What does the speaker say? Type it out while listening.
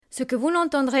Ce que vous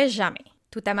n'entendrez jamais.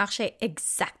 Tout a marché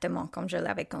exactement comme je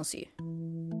l'avais conçu.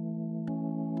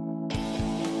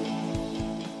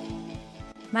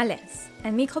 Malaise,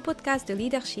 un micro-podcast de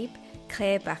leadership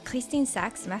créé par Christine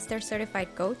Sachs, Master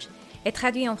Certified Coach, et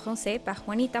traduit en français par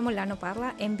Juanita Molano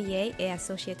Parla, MBA et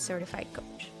Associate Certified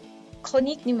Coach.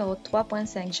 Chronique numéro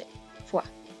 3.5G. Foi.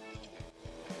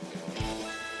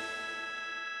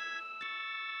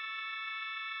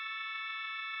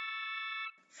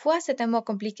 Foi, c'est un mot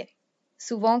compliqué.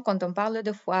 Souvent, quand on parle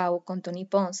de foi ou quand on y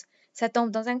pense, ça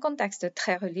tombe dans un contexte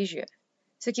très religieux.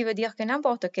 Ce qui veut dire que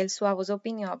n'importe quelles soient vos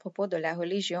opinions à propos de la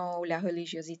religion ou la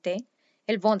religiosité,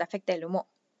 elles vont affecter le mot.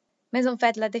 Mais en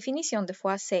fait, la définition de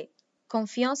foi, c'est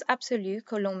confiance absolue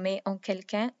que l'on met en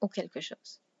quelqu'un ou quelque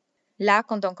chose. Là,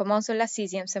 quand on commence la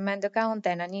 6e semaine de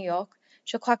quarantaine à New York,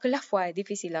 je crois que la foi est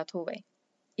difficile à trouver.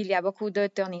 Il y a beaucoup de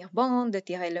tenir bon, de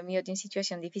tirer le mieux d'une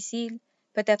situation difficile,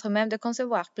 peut-être même de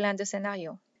concevoir plein de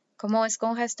scénarios. Comment est-ce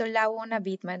qu'on reste là où on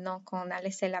habite maintenant qu'on a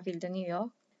laissé la ville de New York?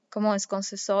 Comment est-ce qu'on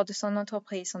se sort de son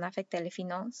entreprise sans affecter les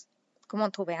finances? Comment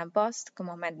trouver un poste?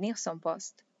 Comment maintenir son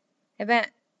poste? Eh bien,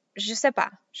 je sais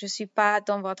pas, je suis pas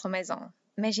dans votre maison,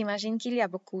 mais j'imagine qu'il y a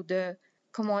beaucoup de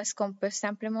comment est-ce qu'on peut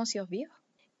simplement survivre?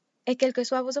 Et quelles que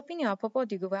soient vos opinions à propos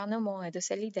du gouvernement et de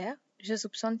ses leaders, je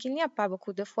soupçonne qu'il n'y a pas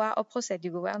beaucoup de foi au procès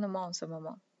du gouvernement en ce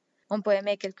moment. On peut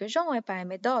aimer quelques gens et pas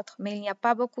aimer d'autres, mais il n'y a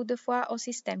pas beaucoup de foi aux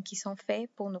systèmes qui sont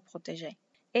faits pour nous protéger.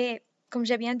 Et, comme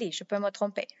j'ai bien dit, je peux me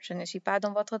tromper. Je ne suis pas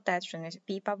dans votre tête, je ne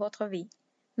vis pas votre vie.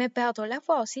 Mais perdre la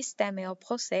foi au système et au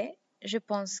procès, je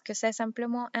pense que c'est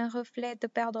simplement un reflet de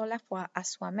perdre la foi à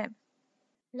soi-même.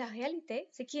 La réalité,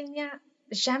 c'est qu'il n'y a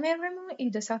jamais vraiment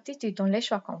eu de certitude dans les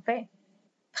choix qu'on fait.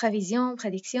 Prévision,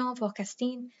 prédiction,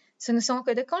 forecasting, ce ne sont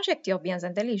que des conjectures bien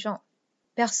intelligentes.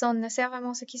 Personne ne sait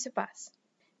vraiment ce qui se passe.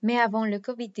 Mais avant le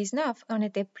COVID-19, on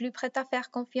était plus prêt à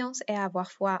faire confiance et à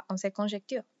avoir foi en ces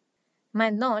conjectures.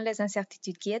 Maintenant, les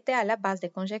incertitudes qui étaient à la base des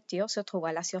conjectures se trouvent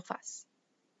à la surface.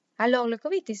 Alors, le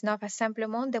COVID-19 a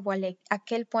simplement dévoilé à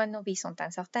quel point nos vies sont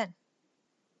incertaines.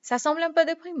 Ça semble un peu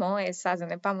déprimant et ça, ce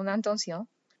n'est pas mon intention.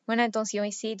 Mon intention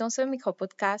ici, dans ce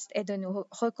micro-podcast, est de nous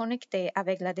reconnecter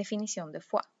avec la définition de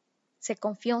foi. C'est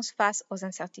confiance face aux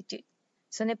incertitudes.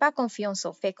 Ce n'est pas confiance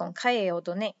aux faits concrets et aux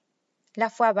données. La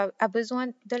foi a besoin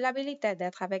de l'habilité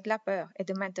d'être avec la peur et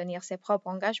de maintenir ses propres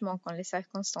engagements quand les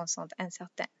circonstances sont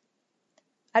incertaines.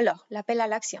 Alors, l'appel à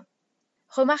l'action.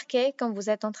 Remarquez quand vous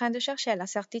êtes en train de chercher la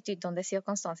certitude dans des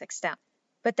circonstances externes.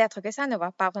 Peut-être que ça ne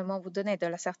va pas vraiment vous donner de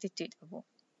la certitude à vous.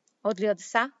 Au-delà de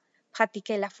ça,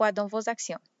 pratiquez la foi dans vos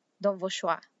actions, dans vos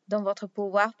choix, dans votre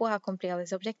pouvoir pour accomplir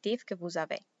les objectifs que vous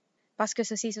avez. Parce que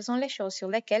ceci, ce sont les choses sur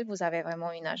lesquelles vous avez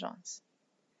vraiment une agence.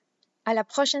 À la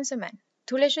prochaine semaine.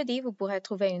 Tous les jeudis, vous pourrez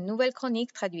trouver une nouvelle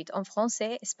chronique traduite en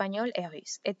français, espagnol et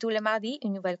russe. Et tous les mardis,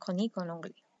 une nouvelle chronique en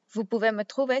anglais. Vous pouvez me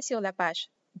trouver sur la page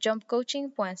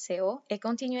jumpcoaching.co et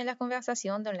continuer la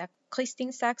conversation dans la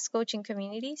Christine Sachs Coaching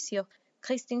Community sur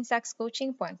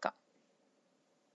christinesachscoaching.com.